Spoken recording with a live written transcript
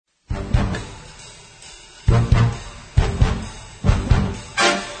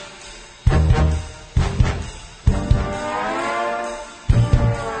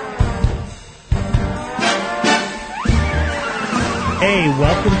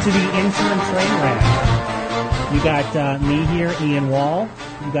welcome to the Intern Trainwreck. You got me here, Ian Wall.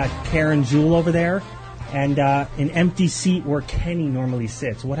 You got Karen Jewell over there, and an empty seat where Kenny normally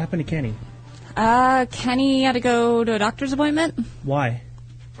sits. What happened to Kenny? Kenny had to go to a doctor's appointment. Why?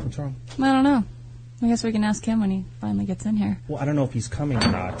 What's wrong? I don't know. I guess we can ask him when he finally gets in here. Well, I don't know if he's coming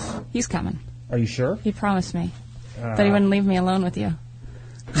or not. He's coming. Are you sure? He promised me that he wouldn't leave me alone with you.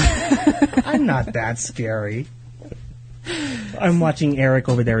 I'm not that scary. I'm watching Eric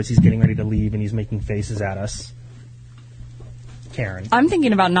over there as he's getting ready to leave, and he's making faces at us. Karen. I'm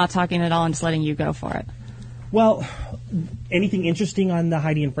thinking about not talking at all and just letting you go for it. Well, anything interesting on the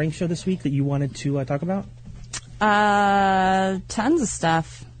Heidi and Frank show this week that you wanted to talk about? Tons of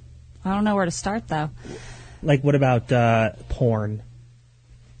stuff. I don't know where to start, though. Like, what about porn?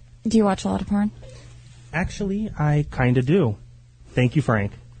 Do you watch a lot of porn? Actually, I kind of do. Thank you,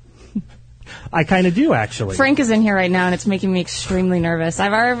 Frank. I kind of do, actually. Frank is in here right now, and it's making me extremely nervous.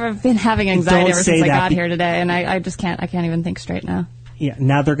 I've been having anxiety ever since I got here today, and I just can't. I can't even think straight now. Yeah,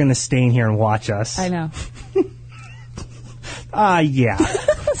 now they're going to stay in here and watch us. I know. Yeah.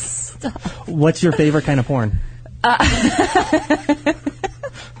 Stop. What's your favorite kind of porn?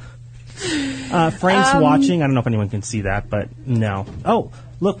 Frank's watching. I don't know if anyone can see that, but no. Oh,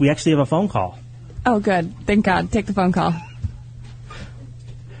 look, we actually have a phone call. Oh, good. Thank God. Take the phone call.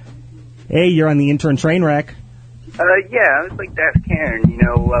 Hey, you're on the Intern Trainwreck. Yeah, I was like to ask Karen,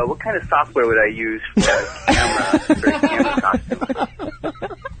 what kind of software would I use for a camera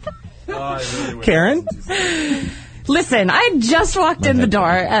costume? Karen? Listen, I just walked in the door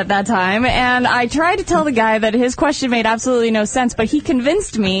at that time, and I tried to tell the guy that his question made absolutely no sense, but he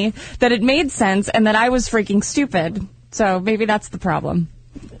convinced me that it made sense and that I was freaking stupid. So maybe that's the problem.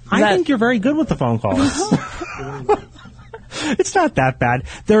 I think you're very good with the phone calls. It's not that bad.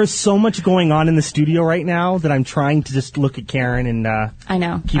 There is so much going on in the studio right now that I'm trying to just look at Karen and I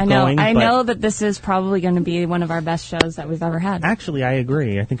know. Going, I know that this is probably going to be one of our best shows that we've ever had. Actually, I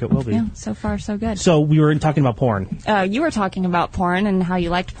agree. I think it will be. Yeah, so far so good. So we were talking about porn. You were talking about porn and how you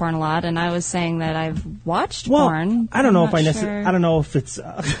liked porn a lot, and I was saying that I've watched porn. I don't know if I necessarily. I don't know if it's.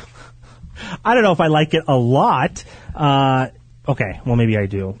 I don't know if I like it a lot. Okay, well maybe I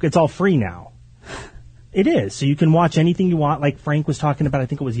do. It's all free now. It is. So you can watch anything you want, like Frank was talking about, I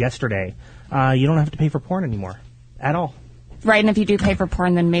think it was yesterday. You don't have to pay for porn anymore. At all. Right, and if you do pay for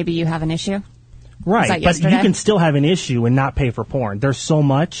porn, then maybe you have an issue? Right, but you can still have an issue and not pay for porn. There's so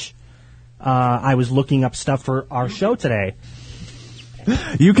much. I was looking up stuff for our show today.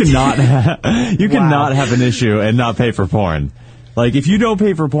 You cannot have an issue and not pay for porn. Like, if you don't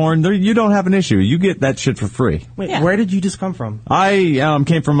pay for porn, you don't have an issue. You get that shit for free. Wait, Where did you just come from? I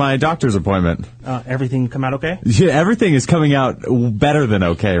came from my doctor's appointment. Everything come out okay? Yeah, everything is coming out better than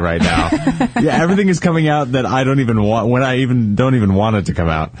okay right now. Yeah, everything is coming out that I don't even want, when I don't even want it to come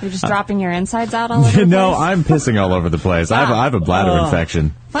out. You're just dropping your insides out all over the place? No, I'm pissing all over the place. I have a bladder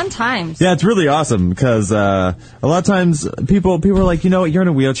infection. Fun times. Yeah, it's really awesome because a lot of times people are like, you're in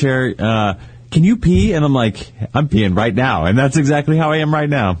a wheelchair. Can you pee? And I'm like, I'm peeing right now. And that's exactly how I am right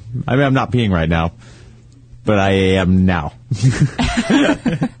now. I mean, I'm not peeing right now, but I am now.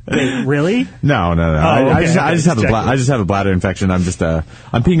 Wait, really? No. Oh, okay. I just have a bladder infection. I'm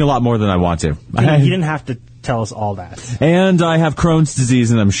peeing a lot more than I want to. You didn't have to tell us all that. And I have Crohn's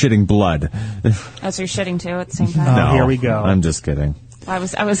disease and I'm shitting blood. Oh, so you're shitting too at the same time? No, here we go. I'm just kidding. I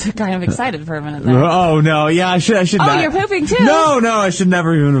was kind of excited for a minute there. Oh, no. Yeah, I should Oh, not. You're pooping too? No, I should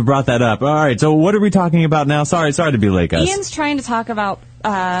never even have brought that up. All right, so what are we talking about now? Sorry to be late, guys. Ian's trying to talk about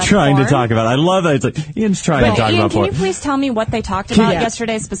porn. I love that. It's like, Ian's trying to talk Ian, about porn. can you please tell me what they talked about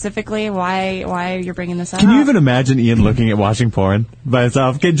yesterday specifically? Why you're bringing this up? Can you even imagine Ian looking at watching porn by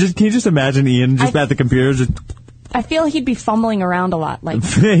himself? Can you just imagine Ian just at the computer? Just I feel he'd be fumbling around a lot. Like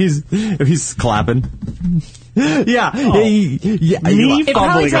he's clapping. Yeah, it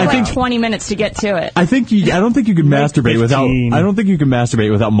probably took like 20 minutes to get to it. I don't think you can masturbate without. I don't think you can masturbate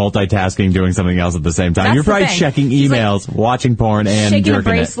without multitasking, doing something else at the same time. You're probably checking emails, watching porn, and shaking jerking a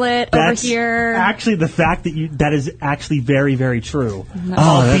bracelet over here. Actually, the fact that is actually very, very true. No.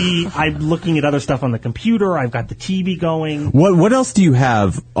 I'm looking at other stuff on the computer. I've got the TV going. What else do you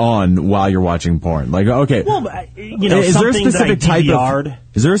have on while you're watching porn? Like, okay, well, is there a specific type of?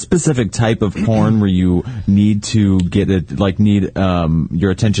 Is there a specific type of porn where you need to get it, like your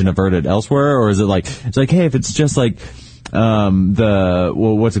attention averted elsewhere, or is it like hey, if it's just like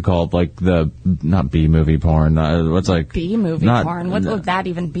what's it called, like the not B movie porn, what's like B movie porn? What would that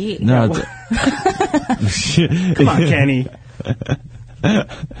even be? No, come on, Kenny.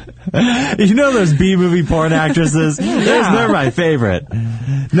 You know those B-movie porn actresses? They're my favorite.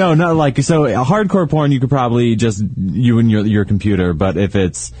 No, not like, so hardcore porn you could probably just, you and your computer, but if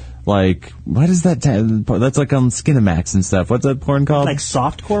it's like, what is that? That's like on Skinamax and stuff. What's that porn called? Like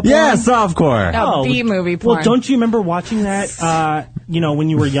softcore porn? Yeah, softcore. Oh, B-movie porn. Well, don't you remember watching that, when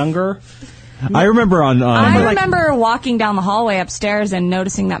you were younger? I remember I remember walking down the hallway upstairs and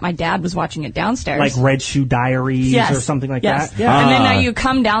noticing that my dad was watching it downstairs. Like Red Shoe Diaries or something like that? Yeah. And then you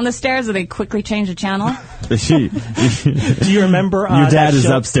come down the stairs and they quickly change the channel. Do you remember your dad is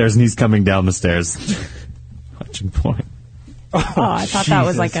upstairs and he's coming down the stairs watching porn. Oh, I thought that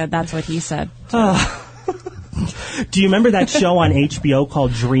was like that's what he said. Do you remember that show on HBO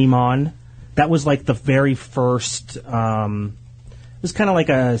called Dream On? That was like the very first... it was kind of like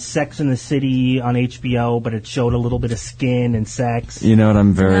a Sex in the City on HBO, but it showed a little bit of skin and sex. You know what?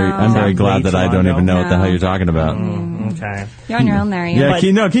 I'm very glad that I don't even know what the hell you're talking about. Okay. You're on your own there,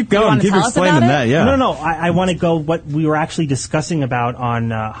 Ian. Yeah, keep going. Keep explaining that, yeah. No. I want to go. What we were actually discussing about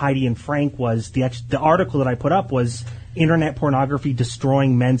on Heidi and Frank was the article that I put up was internet pornography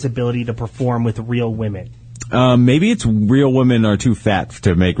destroying men's ability to perform with real women. Maybe it's real women are too fat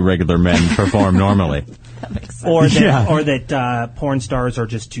to make regular men perform normally. That makes sense. Or that porn stars are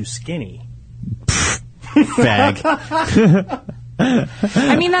just too skinny. Fag.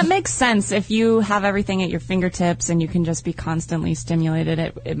 I mean, that makes sense. If you have everything at your fingertips and you can just be constantly stimulated,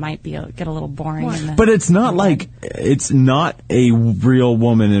 it might get a little boring. But it's not like it's not a real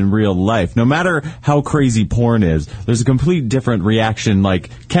woman in real life. No matter how crazy porn is, there's a complete different reaction, like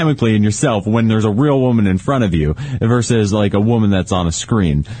chemically in yourself, when there's a real woman in front of you versus like a woman that's on a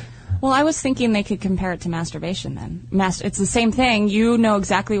screen. Well, I was thinking they could compare it to masturbation then. It's the same thing. You know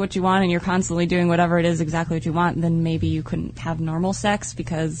exactly what you want and you're constantly doing whatever it is exactly what you want. And then maybe you couldn't have normal sex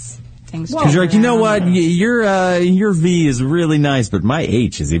because things change. Because you're like, you know what? Your V is really nice, but my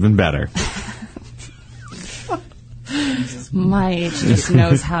H is even better. My H just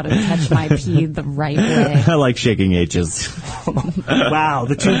knows how to catch my P the right way. I like shaking H's. Wow,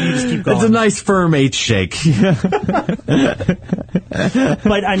 the two of you just keep going. It's a nice firm H shake.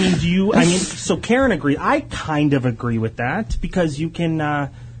 But I mean, so Karen agreed. I kind of agree with that because you can,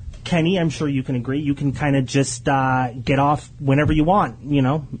 Kenny, I'm sure you can agree. You can kind of just get off whenever you want.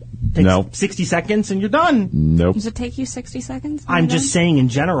 Takes 60 seconds and you're done. Nope. Does it take you 60 seconds? I'm just saying in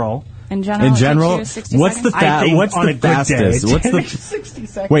general. In general, what's the fastest? What's the 60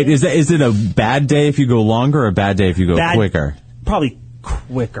 seconds. Wait, is it a bad day if you go longer or a bad day if you go quicker? Probably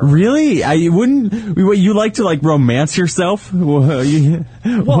quicker. Really? You like to like romance yourself?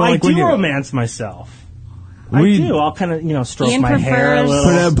 I do romance myself. I do. I'll kind of, stroke Ian my hair a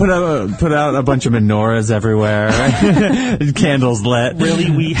little. Put out a bunch of menorahs everywhere. Right? Candles lit. Really?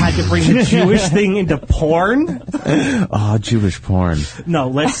 We had to bring the Jewish thing into porn? Oh, Jewish porn.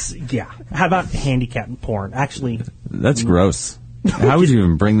 No, How about handicap porn? Actually. That's gross. How would you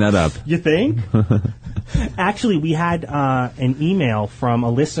even bring that up? You think? Actually, we had an email from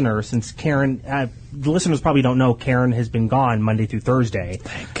a listener since Karen... the listeners probably don't know Karen has been gone Monday through Thursday.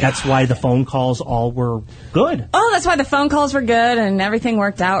 That's why the phone calls all were good. Oh, that's why the phone calls were good and everything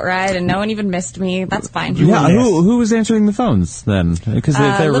worked out right and no one even missed me. That's fine. Yeah, who was answering the phones then? Because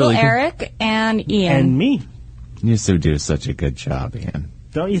they're little really Eric and Ian. And me. You still do such a good job, Ian.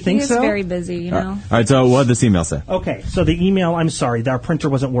 Don't you think so? He was very busy, All right, so what did this email say? Okay, so the email, I'm sorry, our printer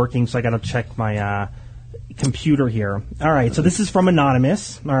wasn't working, so I got to check my computer here. All right, so this is from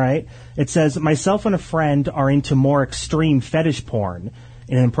Anonymous, all right? It says, myself and a friend are into more extreme fetish porn,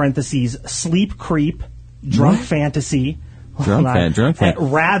 and in parentheses, sleep creep, drunk fantasy,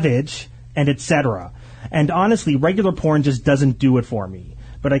 ravage, and etc. And honestly, regular porn just doesn't do it for me.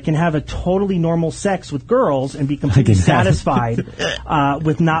 But I can have a totally normal sex with girls and be completely satisfied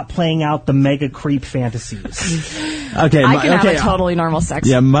with not playing out the mega creep fantasies. Okay, I can have a totally normal sex.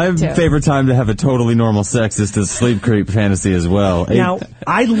 Yeah, my favorite time to have a totally normal sex is to sleep creep fantasy as well. Now,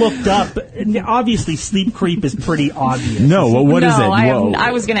 I looked up. Obviously, sleep creep is pretty obvious. No, what is it?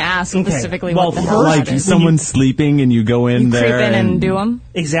 I was going to ask specifically what the hell like someone's sleeping and you go in there. Creep in and do them?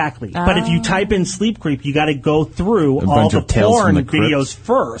 Exactly. But if you type in sleep creep, you got to go through all the porn videos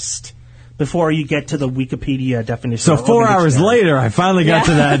first before you get to the Wikipedia definition. So 4 hours later, I finally got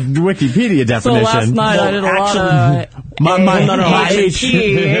to that Wikipedia definition. So last night I did a lot of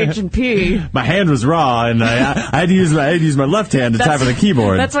H and P. My hand was raw, and I had to use my left hand to type on the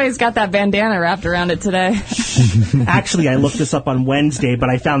keyboard. That's why he's got that bandana wrapped around it today. Actually, I looked this up on Wednesday, but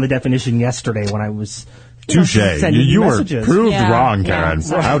I found the definition yesterday when I was... Touche. You were proved wrong, Karen.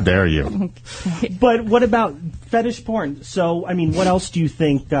 Yeah. How dare you? But what about fetish porn? So, I mean, what else do you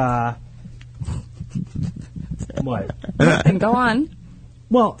think... What? And go on.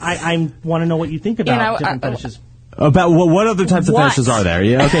 Well, I want to know what you think about different fetishes. About what other types of What? fetishes are there?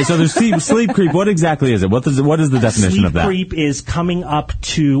 Yeah. Okay. So there's sleep creep. What exactly is it? What is the definition Sleep of that? creep is coming up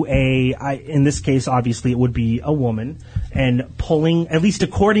to in this case, obviously, it would be a woman, and pulling, at least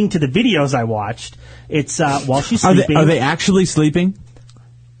according to the videos I watched, it's while she's sleeping. Are they actually sleeping?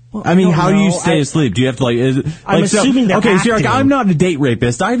 Well, I mean, don't how do you know. stay asleep? Do you have to I'm assuming they're okay, so you're like, acting. I'm not a date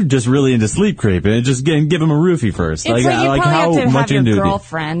rapist. I'm just really into sleep creep and just give him a roofie first. It's like you probably how have to much have into your it?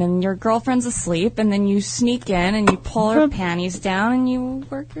 girlfriend, and your girlfriend's asleep, and then you sneak in and you pull her panties down and you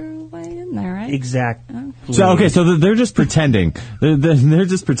work your way in there, right? Exactly. So they're just pretending. They're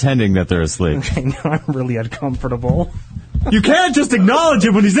just pretending that they're asleep. Okay, now I'm really uncomfortable. You can't just acknowledge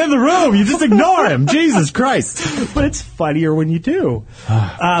him when he's in the room. You just ignore him. Jesus Christ. But it's funnier when you do.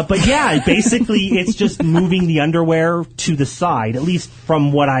 But yeah, basically it's just moving the underwear to the side, at least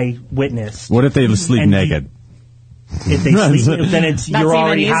from what I witnessed. What if they sleep And naked? If they sleep, then you're even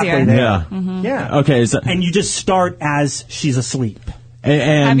already easier. halfway there. Yeah. Yeah. Okay. So, And you just start as she's asleep.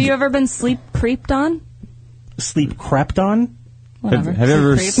 and Have you ever been sleep creeped on? Sleep crept on? Whatever. have you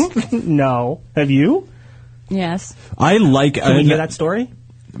ever Sleep creep? No. Have you? Yes. I like. Can we hear that story?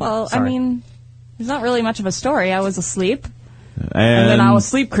 Well, Sorry. I mean, there's not really much of a story. I was asleep, and then I was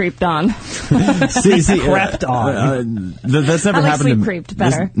sleep creeped on. see, crept on. That's never I like happened sleep to me. creeped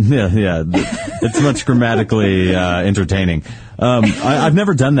better. Yeah. It's much grammatically entertaining. I've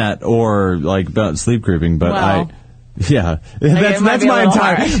never done that or like about sleep creeping, but Well, yeah, it that's might be a my little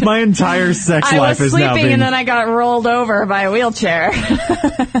entire hard. my entire sex I life was is now sleeping, being. and then I got rolled over by a wheelchair.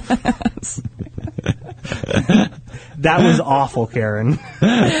 That was awful, Karen.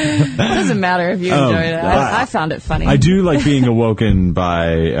 It doesn't matter if you enjoyed it. I found it funny. I do like being awoken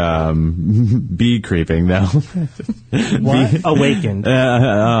by bee creeping, though. What? Awakened.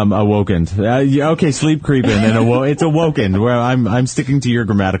 Awoken. Okay, sleep creeping and it's awoken. Where I'm sticking to your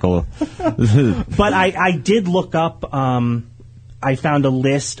grammatical. But I did look up, I found a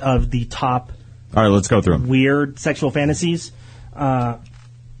list of the top All right, let's go through them. weird sexual fantasies.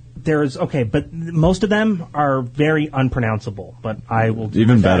 But most of them are very unpronounceable, but I will do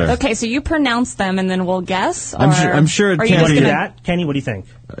Even my best. better. Okay, so you pronounce them, and then we'll guess. I'm sure it are can you just Do be- gonna- that? Kenny, what do you think?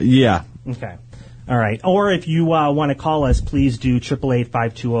 Yeah. Okay. All right. Or if you want to call us, please do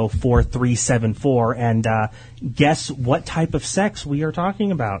 888-520-4374 and guess what type of sex we are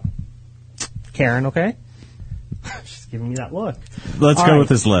talking about. Karen, okay? She's giving me that look. Let's All go right. with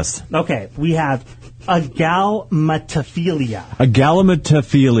this list. Okay. We have agalmatophilia.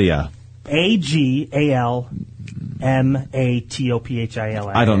 Agalamatophila.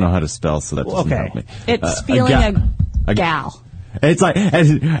 Agalmatophilia. I don't know how to spell, so that doesn't Okay. help me. It's feeling a gal. It's like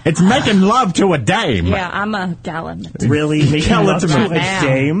it's making love to a dame. Yeah, I'm a gallon. Really making love to Right a now.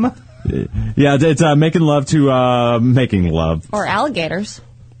 dame? Yeah, it's making love to making love. Or alligators.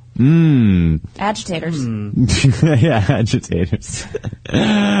 Agitators. Yeah, agitators. So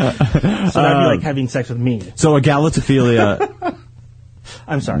that'd be like having sex with me. So agalatophilia.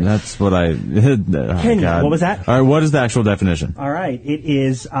 I'm sorry. That's what I. Kenny, God. what was that? All right, what is the actual definition? All right. It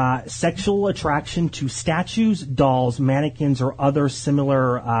is sexual attraction to statues, dolls, mannequins, or other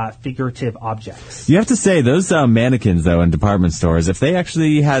similar figurative objects. You have to say those mannequins though in department stores, if they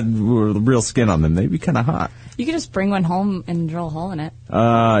actually had real skin on them, they'd be kind of hot. You could just bring one home and drill a hole in it.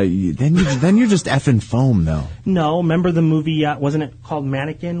 Then you're just effing foam though. No, remember the movie? Wasn't it called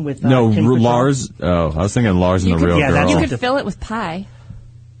Mannequin with No, Kim Cattrall? Lars. Oh, I was thinking Lars and You the could- Real yeah, Girl. that's You Oh. could fill it with pie.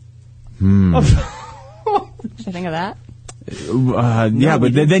 Did you think of that? Yeah,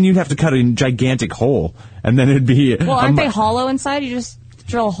 but then you'd have to cut a gigantic hole, and then it'd be. Well, aren't they hollow inside? You just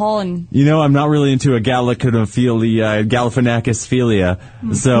drill a hole and... You know, I'm not really into a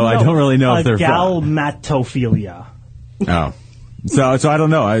Galifianakis-philia, so I don't really know if they're. Galmatophilia. Oh, so I don't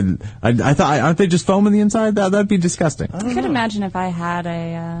know. I thought, aren't they just foam on the inside? That'd be disgusting. I could imagine if I had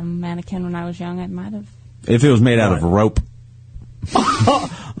a mannequin when I was young, I might have. If it was made out of rope.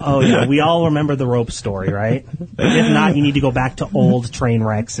 Oh yeah, we all remember the rope story, right? If not, you need to go back to old train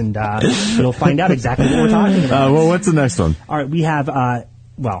wrecks and you'll find out exactly what we're talking about. Well, what's the next one? All right, we have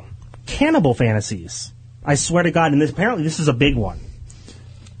cannibal fantasies. I swear to God, and apparently this is a big one.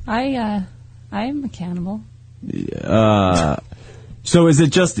 I am a cannibal. So is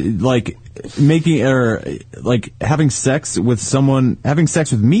it just like making or like having sex with someone, having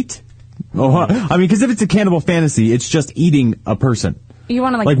sex with meat? Oh, I mean, because if it's a cannibal fantasy, it's just eating a person. You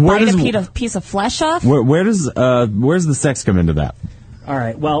want to Like, where bite does- a piece of flesh off? Where's the sex come into that? All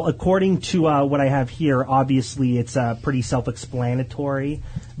right. Well, according to what I have here, obviously it's pretty self-explanatory.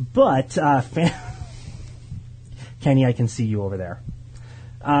 But Kenny, I can see you over there.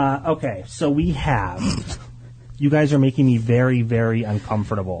 Okay, so we have You guys are making me very, very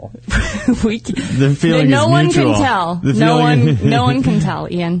uncomfortable. The feeling no is one mutual. can tell. The No feeling- no one can tell,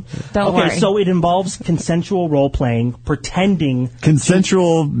 Ian. Don't worry. Okay, so it involves consensual role-playing, pretending...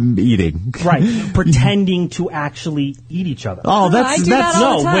 Consensual eating. Right, pretending to actually eat each other. Oh, I that's do that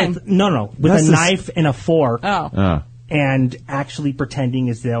all the time. With That's a the knife and a fork, Oh. and actually pretending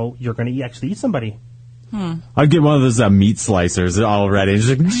as though you're going to actually eat somebody. I'd get one of those meat slicers already. Just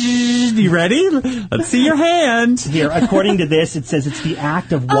like, you ready? Let's see your hand. Here, according to this, it says it's the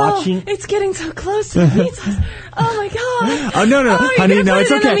act of watching... Oh, it's getting so close to the meat slicer. Oh my god. Oh, no, you're honey, gonna no, put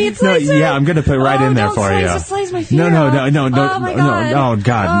it's it in a okay. meat No, slicer? yeah, I'm going to put it right in there don't for you. Slice my No, finger no, off. no, Oh my god. oh,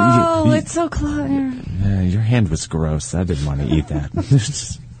 God. Oh, it's so close. Your hand was gross. I didn't want to eat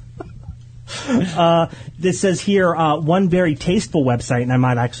that. This says here, one very tasteful website, and I'm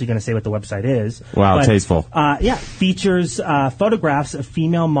not actually going to say what the website is. Wow, but, tasteful. Features photographs of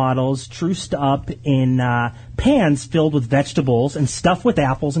female models trussed up in pans filled with vegetables and stuffed with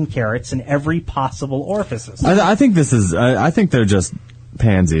apples and carrots in every possible orifices. I think this is. I think they're just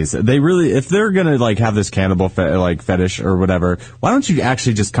pansies. They really, if they're gonna like have this cannibal fetish or whatever, why don't you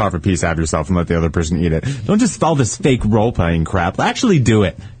actually just carve a piece out of yourself and let the other person eat it? Don't just all this fake role playing crap. Actually, do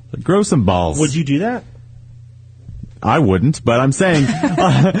it. Grow some balls. Would you do that? I wouldn't, but I'm saying,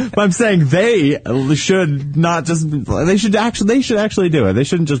 they should not just. They should actually do it. They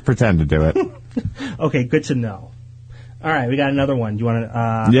shouldn't just pretend to do it. Okay, good to know. All right, we got another one. Do you want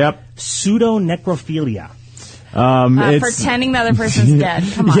to? Yep. Pseudo-necrophilia. It's Pretending the other person's dead.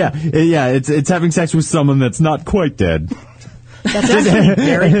 Come on. Yeah. It's having sex with someone that's not quite dead. That's actually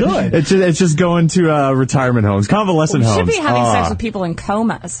very good. It's just going to retirement homes, convalescent We homes. should be having sex with people in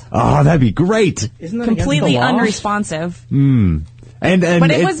comas. Oh, that'd be great. Isn't that Completely against the law? unresponsive. And But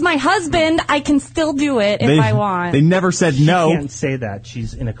it was my husband. I can still do it if I want. They never said She no. can't say that.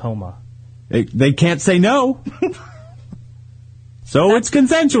 She's in a coma. They can't say no. So it's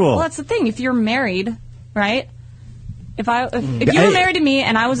consensual. Well, that's the thing. If you're married, right? If you were married to me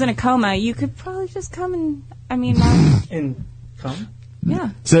and I was in a coma, you could probably just come and In come? yeah.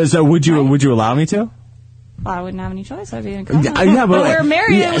 So would you allow me to? Well, I wouldn't have any choice. I'd be in a coma. Yeah, but we were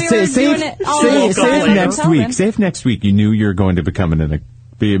married and we were doing it all Say if next week you knew you were going to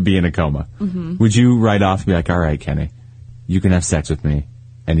be in a coma. Mm-hmm. Would you write off and be like, all right, Kenny, you can have sex with me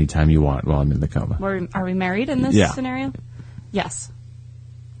anytime you want while I'm in the coma? Are we married in this scenario? Yes.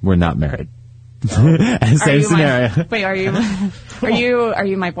 We're not married. Are Same you scenario. Wait, are you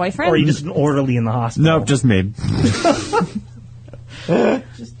my boyfriend? Or are you just an orderly in the hospital? Nope, just me. Okay,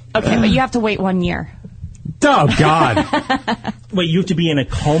 but you have to wait 1 year. Oh, God. Wait, you have to be in a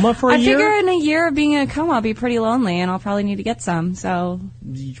coma for a year? I figure in a year of being in a coma, I'll be pretty lonely, and I'll probably need to get some, so...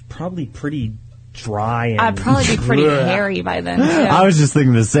 You're probably pretty dry and... I'd probably be pretty hairy by then, too. I was just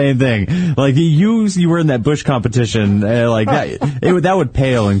thinking the same thing. Like, you were in that bush competition, that would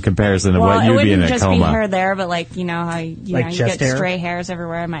pale in comparison of what you'd be in a coma. Well, it wouldn't just be hair there, but like, how you chest get hair? stray hairs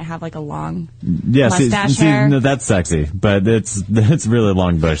everywhere. I might have like a long Yes, mustache hair. no, that's sexy, but it's really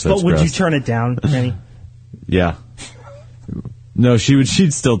long bush. That's But would gross. you turn it down, Kenny? Yeah. No,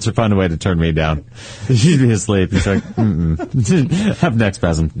 she'd still find a way to turn me down. She'd be asleep. She's like, have neck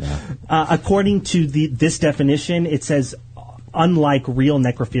spasm. No. According to this definition, it says, unlike real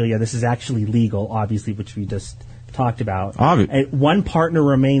necrophilia, this is actually legal, obviously, which we just talked about. One partner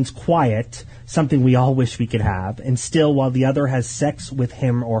remains quiet, something we all wish we could have, and still, while the other has sex with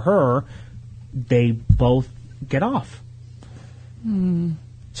him or her, they both get off.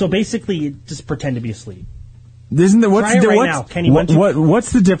 So basically, just pretend to be asleep. Isn't there, what's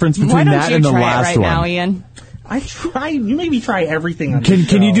the difference between that and the last one? Now, Ian? I try. You made me try everything on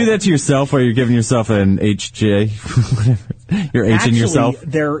Can you do that to yourself while you're giving yourself an HJ? You're Hing yourself?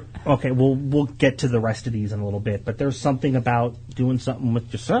 Okay, we'll get to the rest of these in a little bit, but there's something about doing something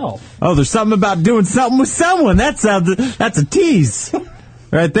with yourself. Oh, there's something about doing something with someone. That's a tease.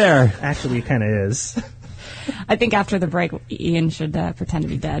 Right there. Actually, it kind of is. I think after the break, Ian should pretend to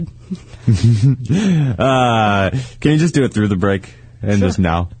be dead. Can you just do it through the break and just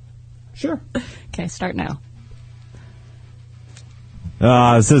now? Sure. Okay, start now.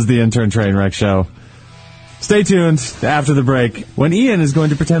 This is the Intern Trainwreck Show. Stay tuned after the break when Ian is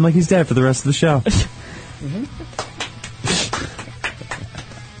going to pretend like he's dead for the rest of the show.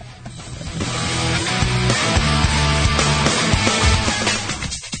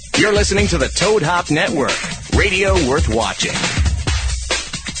 You're listening to the Toad Hop Network, radio worth watching.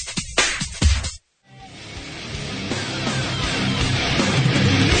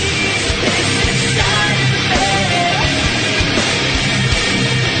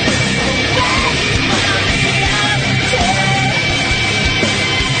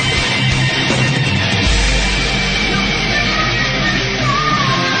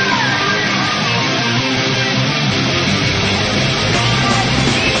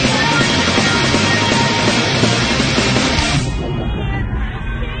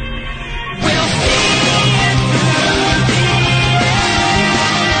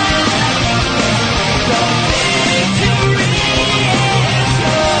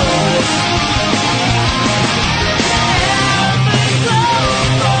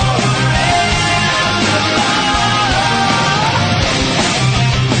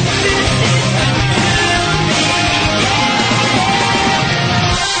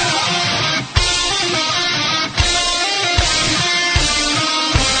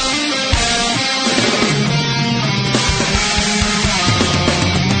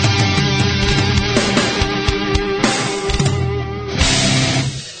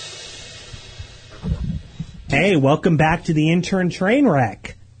 Hey, welcome back to the Intern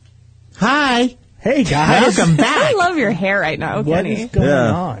Trainwreck. Hi. Hey, guys. Welcome back. I love your hair right now, What Kenny. is going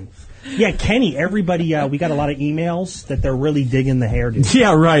on? Yeah, Kenny, everybody, we got a lot of emails that they're really digging the hairdo.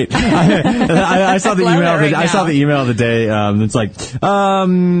 Yeah, right. I saw the Love email. it right I saw now. the email of the day. It's like,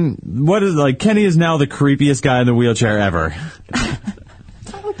 what is like? Kenny is now the creepiest guy in the wheelchair ever. I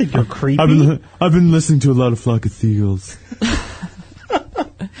don't think you're creepy. I've been listening to a lot of Flock of Seagulls.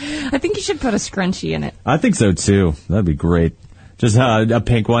 I think you should put a scrunchie in it. I think so too. That'd be great. Just a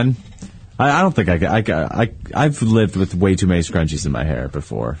pink one. I don't think I've lived with way too many scrunchies in my hair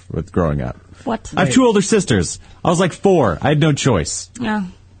before with growing up. What? I have two older sisters. I was like 4. I had no choice. Yeah.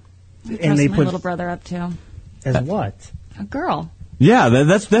 And they my put little brother up too. as what? A girl. Yeah,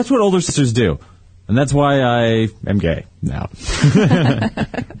 that's what older sisters do, and that's why I am gay now.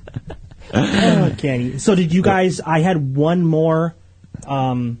 Oh, Kenny. So did you guys? I had one more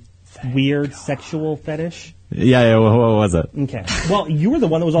weird sexual fetish. Yeah. What was it? Okay. Well, you were the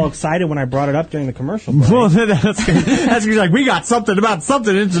one that was all excited when I brought it up during the commercial break. Well, that's like we got something about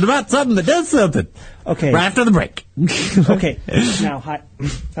something. It's about something that does something. Okay. Right after the break. Okay. Now, I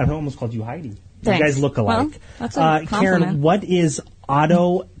almost called you Heidi. Thanks. You guys look alike. Well, that's a compliment. Karen, what is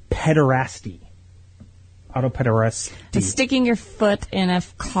autopederasty? Autopederasty. It's sticking your foot in a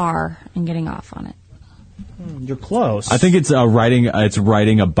car and getting off on it. You're close. I think it's riding. It's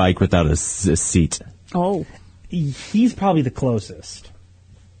riding a bike without a seat. Oh. He's probably the closest.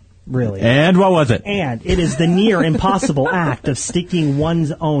 Really. And what was it? And it is the near impossible act of sticking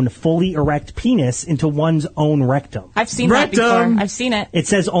one's own fully erect penis into one's own rectum. I've seen that before. Rectum. I've seen it. It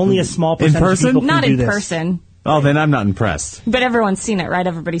says only a small In percentage person? of people can Not do in this. person. Oh, then I'm not impressed. But everyone's seen it, right?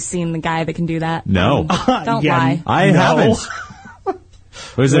 Everybody's seen the guy that can do that. No. Don't Yeah, lie. I No. haven't.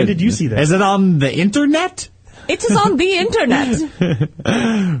 Was When it- did you see this? Is it on the internet? It is on the internet.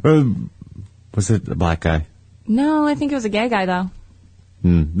 Was it a black guy? No, I think it was a gay guy, though.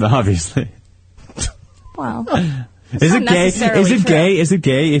 Obviously. Well, Is it not gay? necessarily Is it true. gay? Is it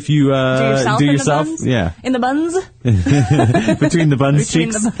gay if you do do yourself yourself? in the buns? Yeah. In the buns? Between the buns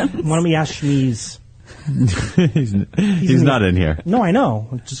Between cheeks. the buns. Why don't we ask Shmeez? He's not in here. No, I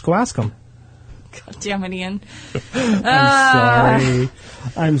know. Just go ask him. God damn it, Ian.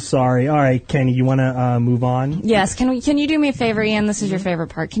 I'm sorry. All right, Kenny, you want to move on? Yes, can you do me a favor, Ian? This is your favorite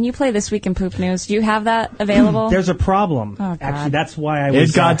part. Can you play This Week in Poop News? Do you have that available? There's a problem. Oh, God. Actually, that's why I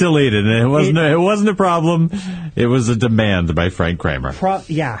was... It got deleted, and it wasn't a problem. It was a demand by Frank Kramer.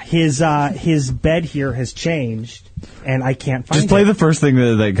 his bed here has changed, and I can't find it. Just play the first thing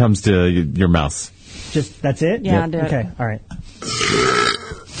that comes to your mouse. Just that's it? Yeah, do it. Okay, all right.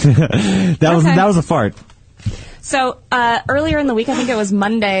 That was a fart. So earlier in the week, I think it was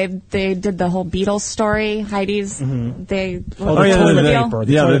Monday, they did the whole Beatles story. Heidi's, they the what was the deal? paper.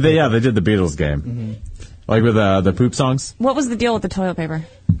 They did the Beatles game, like with the poop songs. What was the deal with the toilet paper?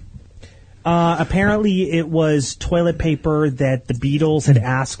 Apparently, it was toilet paper that the Beatles had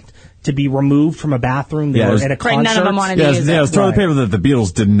asked to be removed from a bathroom. They Yeah, it were was- at a Right, concert. none of them wanted to Yeah, use it was it. toilet Right. paper that the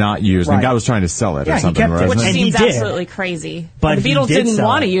Beatles did not use. And Right. the guy was trying to sell it Yeah, or he something. kept it. Which And he seems did. absolutely crazy. But the he Beatles did didn't sell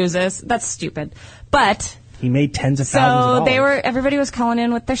want to it. use this. That's stupid. But He made tens of thousands of so dollars. everybody was calling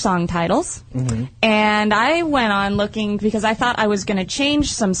in with their song titles. And I went on looking because I thought I was going to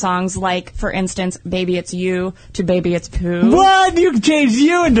change some songs, like, for instance, Baby It's You to Baby It's Pooh. What? You changed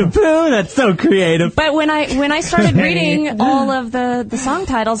you into poo? That's so creative. But when I started reading all of the song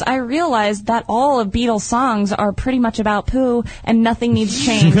titles, I realized that all of Beatles songs are pretty much about poo, and nothing needs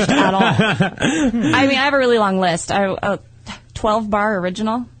changed at all. I mean, I have a really long list. 12-bar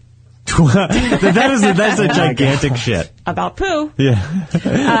original That's a gigantic shit. about poo.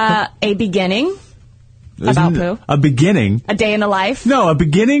 Yeah. A beginning about poo. A beginning? A day in the life. No, a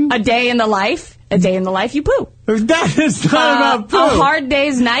beginning? A day in the life. A day in the life you poo. That is not about poo. A hard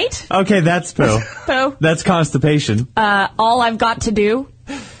day's night. Okay, that's poo. Poo. That's constipation. All I've got to do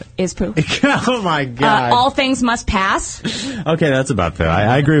is poo. Oh my god. All things must pass. Okay, that's about poo.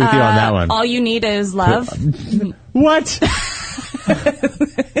 I agree with you on that one. All you need is love. What?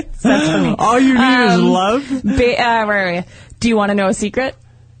 That's for me. All you need is love? Where are you? Do you want to know a secret?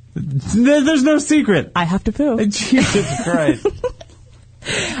 There's no secret. I have to poo. Jesus Christ.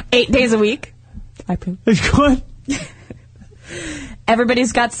 8 days a week. I poo. What?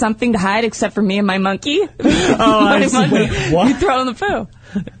 Everybody's got something to hide except for me and my monkey. Oh, My I see. monkey. Wait, what? You throw in the poo.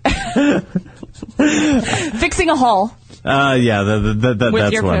 Fixing a hole Yeah, with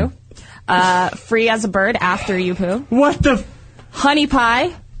that's your one. poo. Free as a bird after you poo. What the? Honey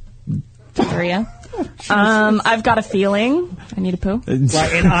pie. For you. I've got a feeling. I need a poo. Right,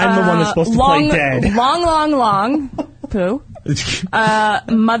 and I'm the one that's supposed to play dead. Long poo.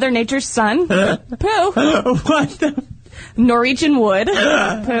 Mother Nature's son. Poo. What the? Norwegian wood. Poo.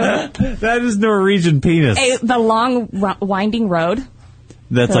 That is Norwegian penis. The long, winding road.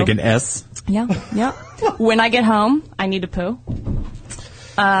 That's Poo. like an S. Yeah. When I get home, I need to poo.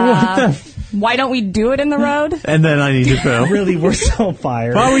 What the? Why don't we do it in the road? And then I need to poo. Really, we're so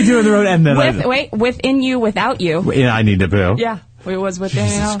fired. Why don't we do it in the road and then Within you, without you. Yeah, I need to poo. Yeah. It was within,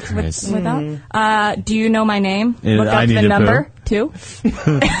 Jesus Christ. without. Do you know my name? Look I up need the to number, poo. 2.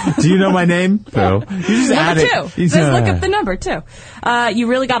 Do you know my name? Poo. You just add Number it. 2. Says look up the number, 2. You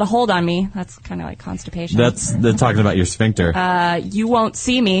really got a hold on me. That's kind of like constipation. That's talking about your sphincter. You won't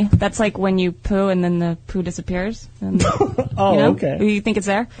see me. That's like when you poo and then the poo disappears. And, okay. You think it's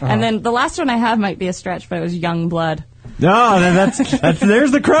there? And then the last one I have might be a stretch, but it was young blood. No, that's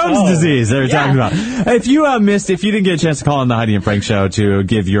there's the Crohn's disease they're talking about. If you if you didn't get a chance to call in the Heidi and Frank show to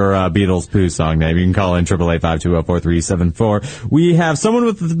give your Beatles poo song name, you can call in 888-520-4374. We have someone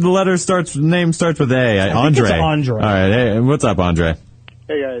with the letter name starts with A. Andre. It's Andre. All right, hey, what's up, Andre?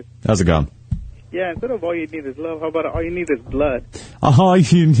 Hey guys. How's it going? Yeah, instead of all you need is love, how about all you need is blood? All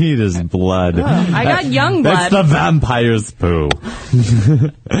you need is blood. Oh, I got young blood. That's the vampire's poo.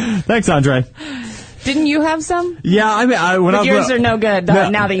 Thanks, Andre. Didn't you have some? Yeah, I mean, when But yours are no good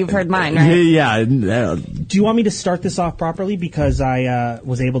now that you've heard mine, right? Yeah. Do you want me to start this off properly? Because I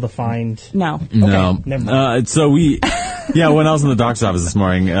was able to find... No. No. Never mind. So when I was in the doctor's office this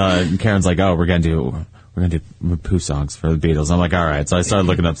morning, Karen's like, "Oh, we're gonna do poo songs for the Beatles." I'm like, "All right." So I started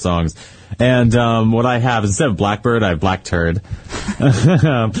looking up songs, and what I have instead of Blackbird, I have Black Turd.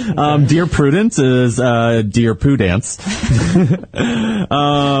 Dear Prudence is Dear Poo Dance.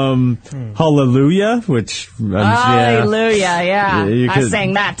 Hallelujah, which Hallelujah, yeah. I could-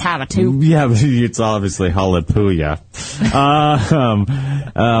 sang that time or two. Yeah, but it's obviously Hallelujah.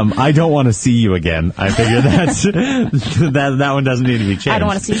 I don't want to see you again. I figure that one doesn't need to be changed. I don't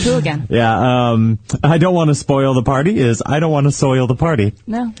want to see poo again. Yeah, I don't want to spoil the party is I don't want to soil the party.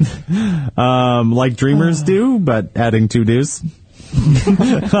 No. Like Dreamers do, but adding 2 do's.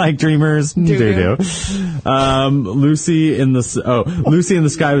 Like Dreamers do. Lucy in the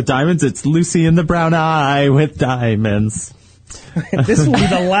Sky with Diamonds. It's Lucy in the Brown Eye with Diamonds. This will be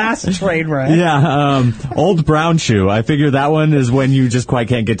the last train wreck. Yeah, Old Brown Shoe. I figure that one is when you just quite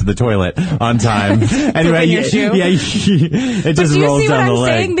can't get to the toilet on time. Anyway, your shoe? it just Do you rolls see down what the I'm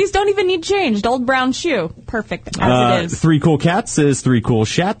leg. saying? These don't even need changed. Old brown shoe. Perfect, as it is. 3 cool cats is 3 cool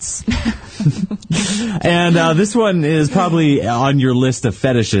shats. And this one is probably on your list of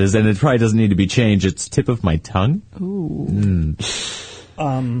fetishes, and it probably doesn't need to be changed. It's tip of my tongue. Ooh.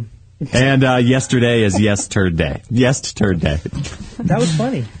 And yesterday is yes turd day. Yes turd day. That was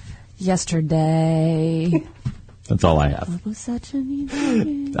funny. Yesterday. That's all I have. It was such an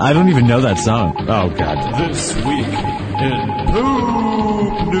easy. I don't even know that song. Oh, God. This week in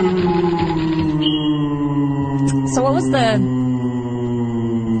Poop News. So what was the...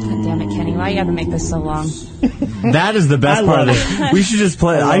 God damn it, Kenny. Why you gotta make this so long? That is the best I part of love it. We should just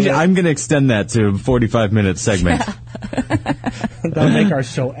play. I'm going to extend that to a 45-minute segment. That'll make our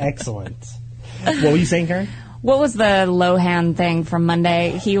show excellent. What were you saying, Karen? What was the Lohan thing from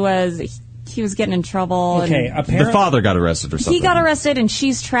Monday? He was getting in trouble. Okay, and apparently... The father got arrested or something. he got arrested, and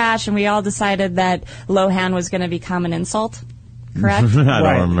she's trash, and we all decided that Lohan was going to become an insult. Correct? I don't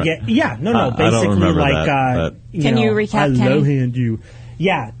Right. remember. Yeah, no. I don't Basically, remember like, that, Can you recap, Kenny? I Lohan you.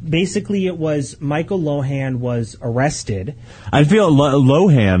 Yeah, basically it was Michael Lohan was arrested. I feel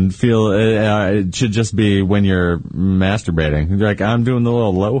Lohan it should just be when you're masturbating. You're like, I'm doing the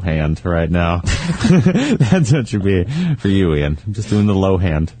little low hand right now. That's what it should be for you, Ian. I'm just doing the low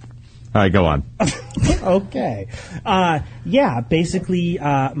hand. All right, go on. Okay. Basically,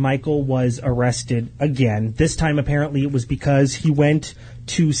 Michael was arrested again. This time, apparently, it was because he went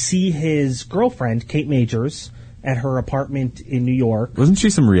to see his girlfriend, Kate Majors, at her apartment in New York. Wasn't she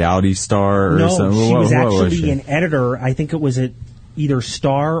some reality star or No, something? she was What actually was she? an editor. I think it was at either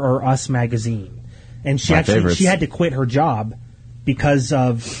Star or Us magazine. And she My favorites. she had to quit her job because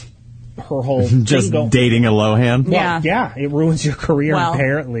of her whole Just thing dating a Lohan? Yeah. Yeah, it ruins your career, Well,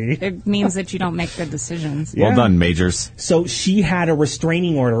 apparently. It means that you don't make good decisions. Well done, Majors. So she had a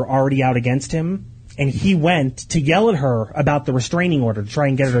restraining order already out against him, and he went to yell at her about the restraining order to try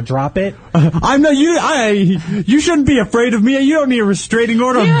and get her to drop it. I'm not you. You shouldn't be afraid of me. You don't need a restraining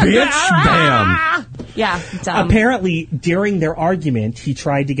order, bitch. Bam. Yeah, dumb. Apparently, during their argument, he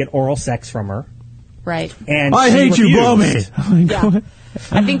tried to get oral sex from her, Right. and I she hate you. Blow me. refused. Yeah.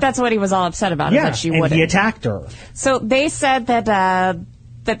 I think that's what he was all upset about, is Yeah, that she and wouldn't. he attacked her. So they said that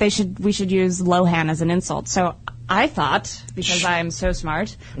we should use Lohan as an insult. So I thought, because I'm so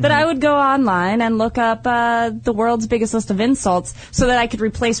smart, that I would go online and look up the world's biggest list of insults so that I could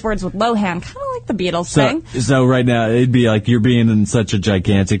replace words with Lohan, kind of like the Beatles thing. So right now, it'd be like you're being in such a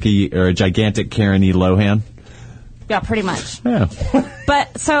gigantic Karen E. Lohan. Yeah, pretty much. Yeah.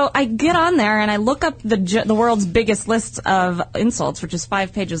 But so I get on there and I look up the world's biggest list of insults, which is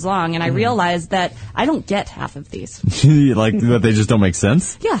 5 pages long, and I realize that I don't get half of these. Like that they just don't make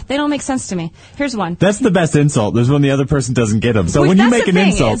sense? Yeah, they don't make sense to me. Here's one. That's the best insult. Is when the other person doesn't get them. So Which, when you that's make the an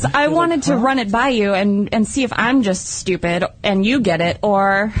thing insult, is, I wanted to run it by you and see if I'm just stupid and you get it,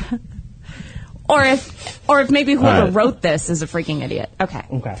 or if maybe whoever wrote this is a freaking idiot. Okay.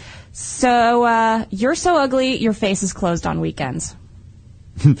 Okay. So, you're so ugly, your face is closed on weekends.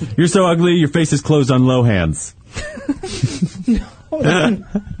 you're so ugly, your face is closed on low hands.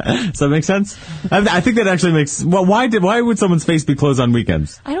 Does that make sense? I think that actually makes. Well, why would someone's face be closed on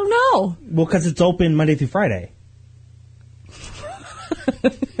weekends? I don't know. Well, because it's open Monday through Friday.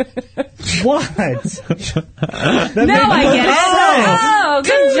 What? No, I get it. Oh,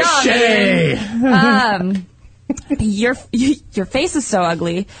 good job, Your face is so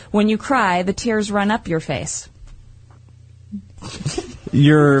ugly. When you cry, the tears run up your face.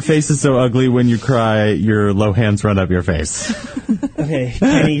 Your face is so ugly. When you cry, your low hands run up your face. Okay,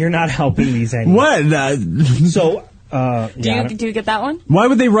 Kenny, you're not helping these anymore. What? So, do you get that one? Why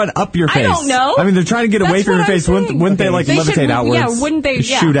would they run up your face? I don't know. I mean, they're trying to get away from your face. Wouldn't they like levitate outwards? Yeah, wouldn't they?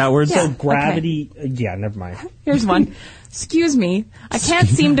 Yeah. Shoot outwards? Yeah. So gravity. Okay. Yeah, never mind. Here's one. Excuse me, I can't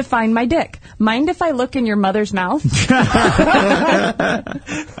seem to find my dick. Mind if I look in your mother's mouth? That's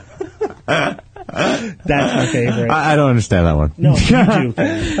my favorite. I don't understand that one. No, you do.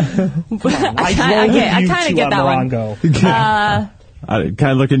 Come on. I kind of get that Morongo. one. Can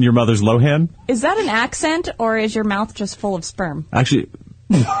I look in your mother's low hand? Is that an accent, or is your mouth just full of sperm? Actually...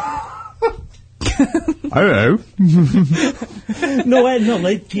 I don't know.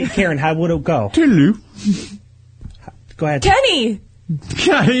 No, Karen, how would it go? Hello. Go ahead. Kenny!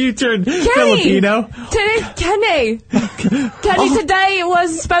 You turned Filipino. Kenny, today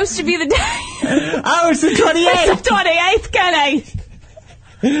was supposed to be the day. Oh, it's the 28th. It's the 28th, Kenny.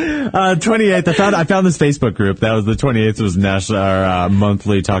 28th. I found this Facebook group. That was the 28th. Was national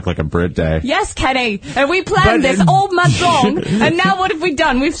monthly Talk Like a Brit Day. Yes, Kenny. And we planned this all month long. And now what have we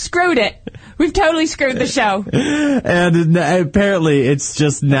done? We've screwed it. We've totally screwed the show. And apparently it's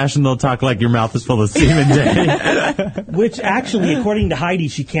just National Talk Like Your Mouth is Full of Semen Day. Which actually, according to Heidi,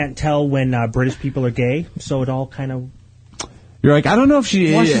 she can't tell when British people are gay. So it all kind of... You're like, I don't know if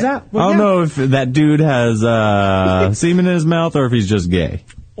she... Washes out. I don't know if that dude has semen in his mouth or if he's just gay.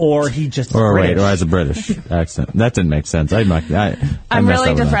 Or he just... Or British. wait, or has a British accent. That didn't make sense. I'm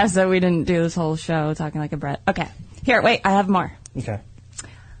really depressed that we didn't do this whole show talking like a Brit. Okay. Here, wait, I have more. Okay.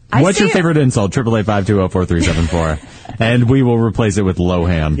 What's your favorite insult? 888-520-4374. And we will replace it with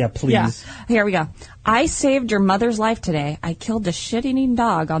Lohan. Yeah, please. Yeah. Here we go. I saved your mother's life today. I killed a shit-eating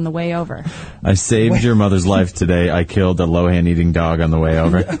dog on the way over. I saved your mother's life today. I killed a Lohan-eating dog on the way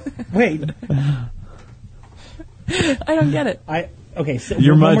over. Wait. I don't get it. Okay, so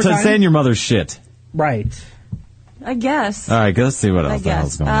saying your mother's shit. Right. I guess. All right, let's see what else the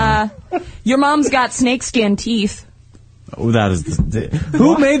hell's going on. Your mom's got snakeskin teeth. Oh, that is...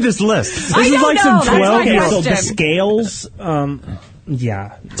 Who made this list? This I is don't like know. some That's my 12-year-old... So the scales,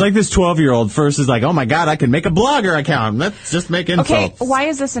 yeah. It's like this 12-year-old first is like, oh my God, I can make a blogger account. Let's just make insults. Okay, why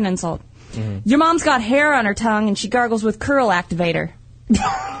is this an insult? Mm-hmm. Your mom's got hair on her tongue and she gargles with curl activator.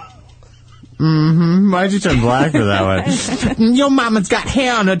 Mm-hmm. Why'd you turn black for that one? Your mama's got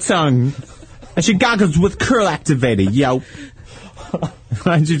hair on her tongue and she gargles with curl activator, yo.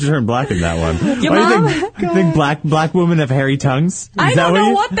 Why'd you turn black in that one? Your Why mom? do you think black women have hairy tongues? I don't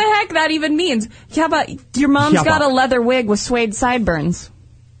know what the heck that even means. How about your mom's got a leather wig with suede sideburns?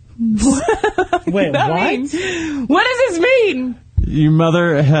 Wait, what? What does this mean? Your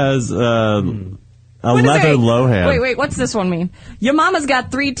mother has a leather Lohan. Wait, what's this one mean? Your mama's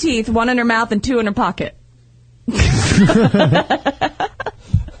got 3 teeth, 1 in her mouth and 2 in her pocket.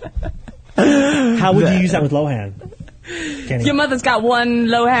 How would you use that with Lohan? Kenny. Your mother's got 1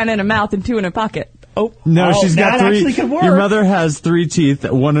 Lohan in her mouth and 2 in her pocket. Oh no, she's got 3. Actually could work. Your mother has 3 teeth,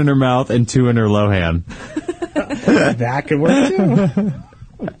 1 in her mouth and 2 in her Lohan. That could work too.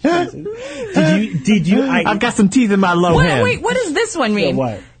 Did you? I've got some teeth in my Lohan. Wait, what does this one mean? So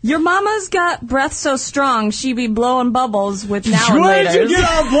what? Your mama's got breath so strong she be blowing bubbles with now and Why laters. did you get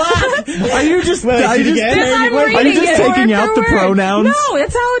all black? Are you just taking out the pronouns? No,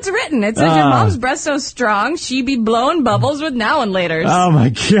 that's how it's written. It says your mom's breath so strong she be blowing bubbles with now and laters. Oh my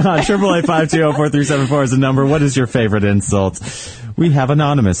God! 888-520-4374 is the number. What is your favorite insult? We have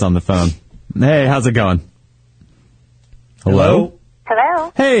Anonymous on the phone. Hey, how's it going? Hello?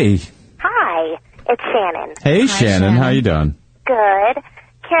 Hello. Hey. Hi. It's Shannon. Hey, Shannon. How you doing? Good.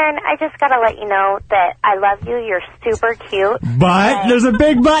 Karen, I just gotta let you know that I love you. You're super cute. But there's a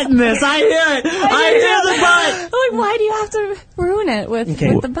big butt in this. I hear it. I hear the butt. Like, why do you have to ruin it with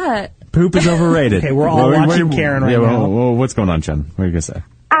the butt? Poop is overrated. Okay, we're all watching Karen right now. Well, what's going on, Jen? What are you going to say?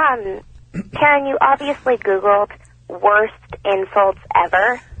 Karen, you obviously Googled worst insults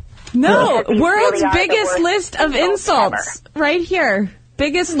ever. No, Because these world's really are the biggest worst list of insults. ever. Right here.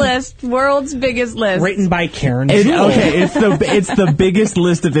 Biggest list, world's biggest list. Written by Karen Jewell. Okay, it's the biggest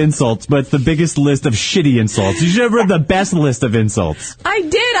list of insults, but it's the biggest list of shitty insults. You should have read the best list of insults. I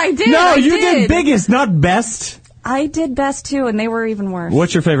did. No, you did biggest, not best. I did best too, and they were even worse.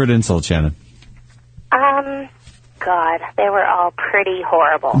 What's your favorite insult, Shannon? God, they were all pretty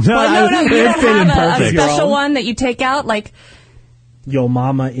horrible. No, you it fit in don't have a perfect. special one that you take out, like... Yo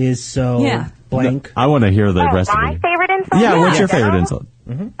mama is so blank. I want to hear the rest of My it. favorite insult? Yeah, what's your favorite insult?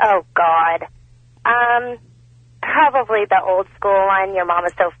 Oh, God. Probably the old school one. Your mom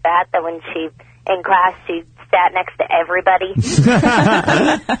is so fat that when she, in class, she sat next to everybody.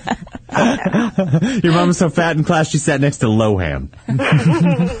 Your mom was so fat in class she sat next to Lohan.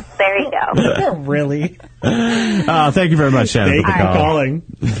 There you go. Really? Thank you very much, Shannon, Thank for the you for call. calling.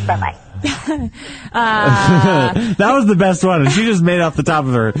 Bye-bye. That was the best one, and she just made it off the top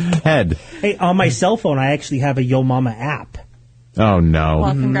of her head. Hey, on my cell phone, I actually have a Yo Mama app. Oh, no.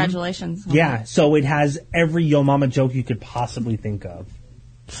 Well, congratulations. Yeah, so it has every Yo Mama joke you could possibly think of.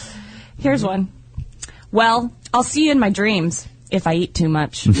 Here's one. Well, I'll see you in my dreams if I eat too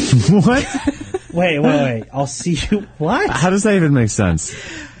much. What? Wait. I'll see you. What? How does that even make sense?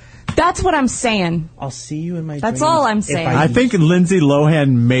 That's what I'm saying. I'll see you in my That's dreams all I'm if saying. I think Lindsay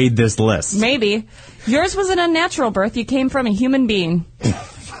Lohan made this list. Maybe. Yours was an unnatural birth. You came from a human being.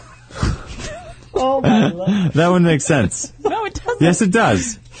 Oh, my Lord. That would make sense. No, it doesn't. Yes, it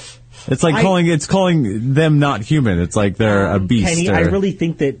does. It's like calling them not human. It's like they're a beast. Penny, I really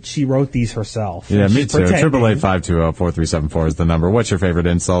think that she wrote these herself. Yeah, me She's too. pretending. 888-520-4374 is the number. What's your favorite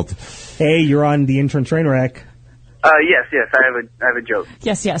insult? Hey, you're on the Intern Trainwreck. Yes, I have a joke.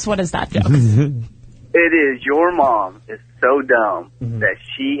 Yes. What is that joke? It is your mom is so dumb that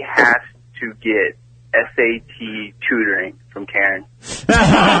she has to get SAT tutoring from Karen.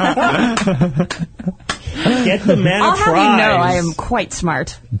 Get the man I'll a have prize. you know I am quite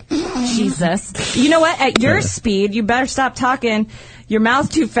smart. Jesus. You know what? At your speed, you better stop talking. Your mouth's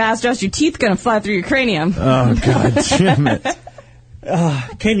too fast, or else your teeth going to fly through your cranium. Oh, God damn it.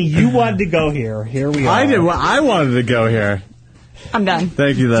 Kenny, you wanted to go here. Here we are. I did. Well, I wanted to go here. I'm done.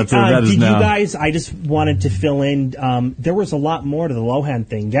 Thank you. That is did now. you guys, I just wanted to fill in, there was a lot more to the Lohan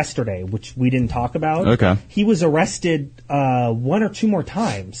thing yesterday, which we didn't talk about. Okay. He was arrested one or two more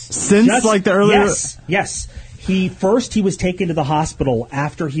times. Since, like, the earlier... Yes. He was taken to the hospital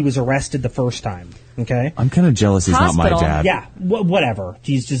after he was arrested the first time. Okay? I'm kind of jealous he's not Hospital? my dad. Yeah, whatever.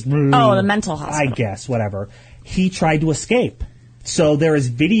 He's just... Oh, the mental hospital. I guess, whatever. He tried to escape. So there is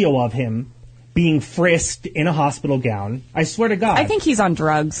video of him being frisked in a hospital gown. I swear to God. I think he's on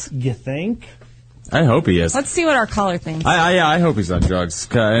drugs. You think? I hope he is. Let's see what our caller thinks. I hope he's on drugs,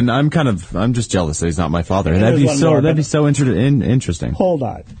 and I'm just jealous that he's not my father. And That'd there's one more, be so interesting. Hold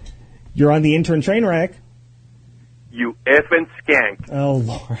on. You're on the Intern Trainwreck. You effing skank. Oh,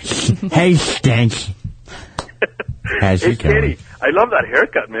 Lord. Hey, stank. How's Hey, it going? Kenny, I love that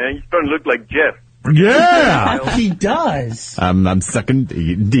haircut, man. You're starting to look like Jeff. Yeah. He does. I'm sucking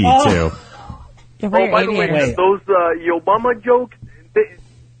D too. Yeah, we're Oh, by the way, Wait. those your mama jokes,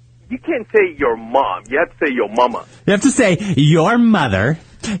 you can't say your mom. You have to say your mama. You have to say your mother.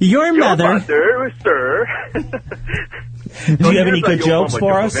 Your mother. Sir. Do you have any good jokes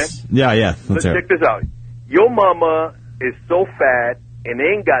for us? Okay? Yeah. Let's hear Check it. this out. Your mama is so fat and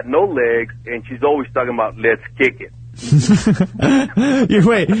ain't got no legs, and she's always talking about let's kick it.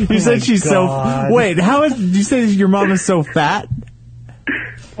 You said she's God. so... Wait, did you say your mom is so fat?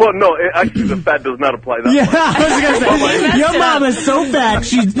 Well, no, actually the fat does not apply that Yeah, much. I was going to say, your mom is so fat,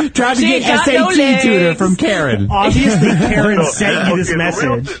 she tried to She get got SAT no legs. tutor from Karen. Obviously, Karen sent you this Okay,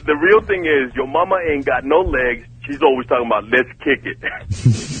 message. The real thing is your mama ain't got no legs. She's always talking about let's kick it.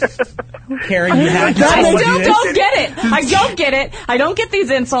 Karen, you have to I tell still me don't get it. I don't get it. I don't get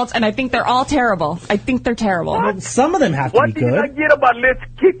these insults, and I think they're all terrible. I think they're terrible. this. Some of them have to What be did you not good. get about let's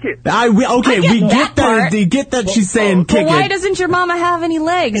kick it? We that get that. part. We get that she's saying But kick why it. doesn't your mama have any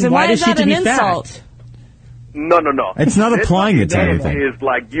legs? And why is does she that have to an be insult? fat? No. It's not applying it to anything. It's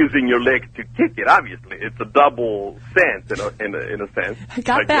like using your legs to kick it. Obviously, it's a double sense in a sense. I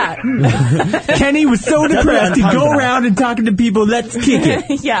got that. Kenny was so depressed. He'd go around and talking to people. Let's kick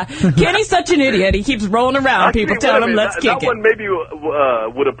it. Yeah, Kenny's such an idiot. He keeps rolling around. Actually, People telling him, "Let's kick that it." one maybe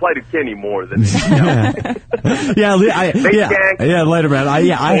would apply to Kenny more than anything else. Yeah, later, man.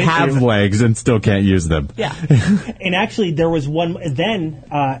 I have legs and still can't use them. Yeah. And actually, there was one. Then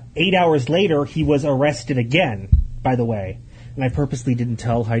 8 hours later, he was arrested again. By the way, and I purposely didn't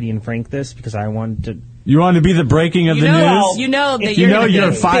tell Heidi and Frank this because I wanted to. You want to be the breaking of the news? You know that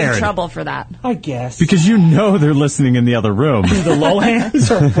you're fired. Big trouble for that. I guess because you know they're listening in the other room. The Lohans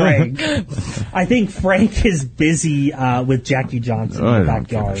or Frank? I think Frank is busy with Jackie Johnson in the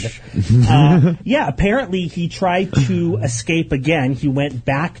backyard. Yeah, apparently he tried to escape again. He went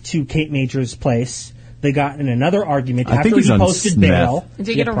back to Kate Major's place. They got in another argument after he posted bail. Did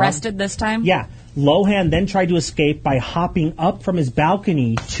he get arrested this time? Yeah. Lohan then tried to escape by hopping up from his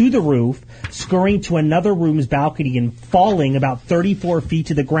balcony to the roof, scurrying to another room's balcony and falling about 34 feet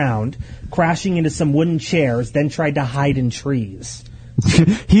to the ground, crashing into some wooden chairs, then tried to hide in trees.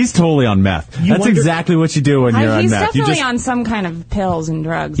 He's totally on meth. That's exactly what you do when you're on he's meth. He's definitely on some kind of pills and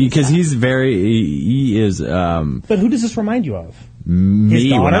drugs. Because he is... But who does this remind you of?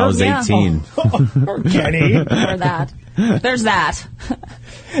 Me when I was 18. Or Kenny. Or that. There's that.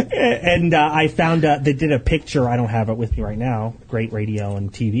 And I found they did a picture. I don't have it with me right now. Great radio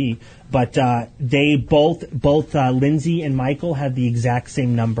and TV. But they both Lindsay and Michael had the exact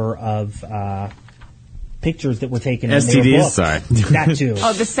same number of pictures that were taken. STDs, sorry. That too.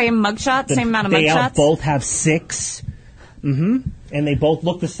 Oh, the same mugshot? Same amount of mugshots? They both have 6. Mm-hmm. And they both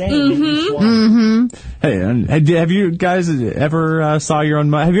look the same. Hey, have you guys ever saw your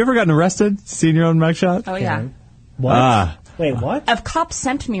own? Have you ever gotten arrested? Seen your own mugshot? Oh yeah. What? Wait, what? A cop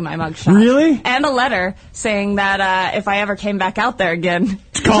sent me my mugshot. Really? And a letter saying that if I ever came back out there again,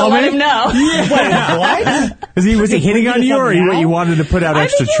 call to let him know. Yeah. Wait, what? Was he hitting on you, or he wanted to put out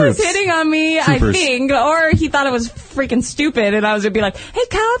extra troops? He was hitting on me, I think, or he thought it was freaking stupid, and I was going to be like, "Hey,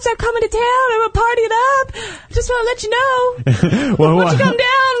 cops, I'm coming to town. I'm going to party it up. Just want to let you know. Why don't you come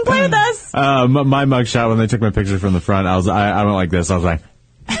down and play with us?" My mugshot, when they took my picture from the front, I went like this. I was like...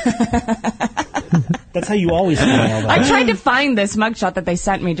 That's how you always smile. I tried to find this mugshot that they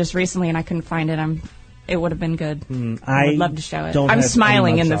sent me just recently, and I couldn't find it. It would have been good. I would love to show it. I'm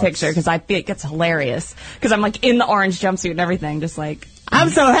smiling in the picture because I think it's hilarious. Because I'm like in the orange jumpsuit and everything, just like... I'm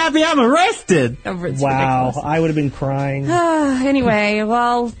so happy I'm arrested! Wow, ridiculous. I would have been crying. Anyway,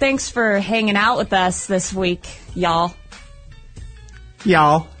 well, thanks for hanging out with us this week, y'all.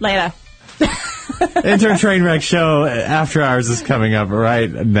 Later. Intern Trainwreck show After Hours is coming up right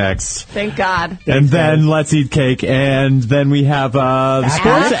next. Thank God. And then Let's Eat Cake, and then we have the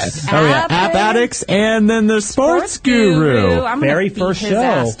sports app addicts, and then the sports guru. Very first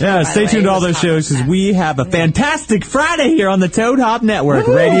show. Yeah, stay tuned to all those shows because we have a fantastic Friday here on the Toad Hop Network.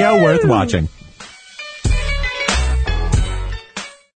 Radio worth watching.